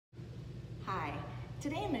Hi,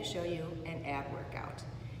 today I'm going to show you an ab workout.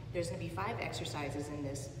 There's going to be 5 exercises in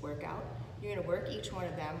this workout. You're going to work each one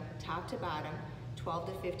of them top to bottom, 12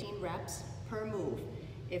 to 15 reps per move.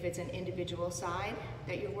 If it's an individual side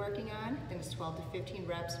that you're working on, then it's 12 to 15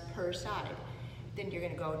 reps per side. Then you're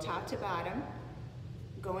going to go top to bottom,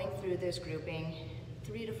 going through this grouping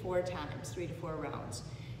 3 to 4 times, 3 to 4 rounds.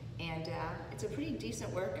 And it's a pretty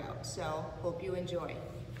decent workout, so hope you enjoy.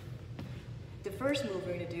 The first move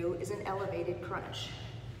we're going to do is an elevated crunch.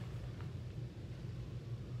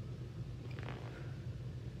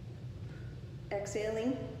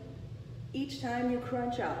 Exhaling each time you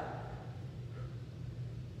crunch up.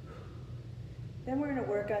 Then we're going to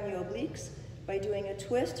work on the obliques by doing a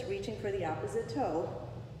twist, reaching for the opposite toe.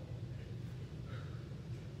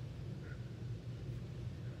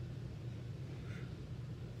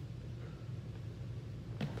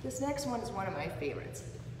 This next one is one of my favorites.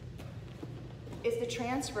 It's the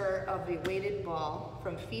transfer of the weighted ball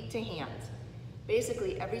from feet to hands.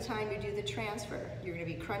 Basically, every time you do the transfer, you're going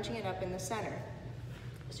to be crunching it up in the center.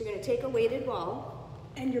 So you're going to take a weighted ball,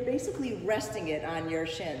 and you're basically resting it on your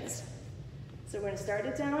shins. So we're going to start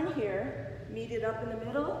it down here, meet it up in the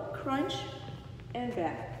middle, crunch, and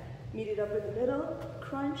back. Meet it up in the middle,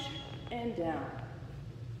 crunch, and down.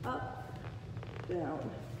 Up, down,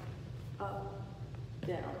 up,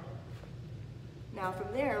 down. Now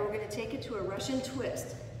from there, we're going to take it to a Russian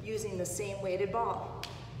twist using the same weighted ball.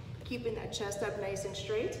 Keeping that chest up nice and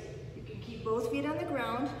straight. You can keep both feet on the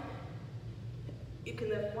ground. You can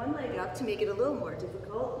lift one leg up to make it a little more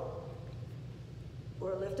difficult,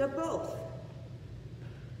 or lift up both.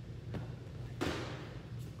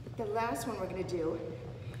 The last one we're going to do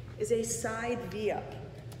is a side V-up.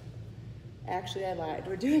 Actually, I lied.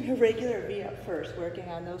 We're doing a regular V-up first, working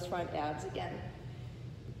on those front abs again.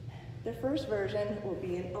 The first version will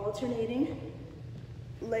be an alternating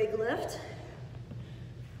leg lift,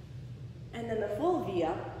 and then the full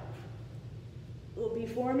V-up will be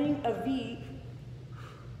forming a V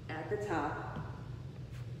at the top.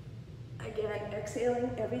 Again, exhaling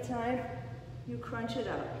every time you crunch it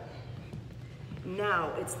up.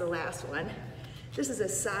 Now it's the last one. This is a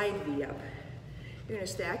side V-up. You're going to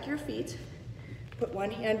stack your feet, put one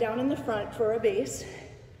hand down in the front for a base,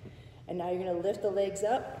 and now you're going to lift the legs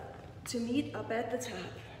up to meet up at the top.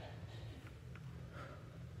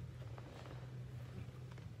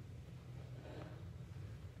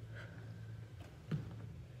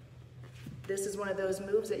 This is one of those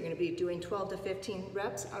moves that you're going to be doing 12 to 15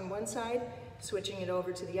 reps on one side, switching it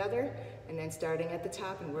over to the other, and then starting at the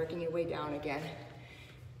top and working your way down again.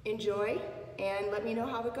 Enjoy, and let me know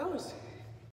how it goes.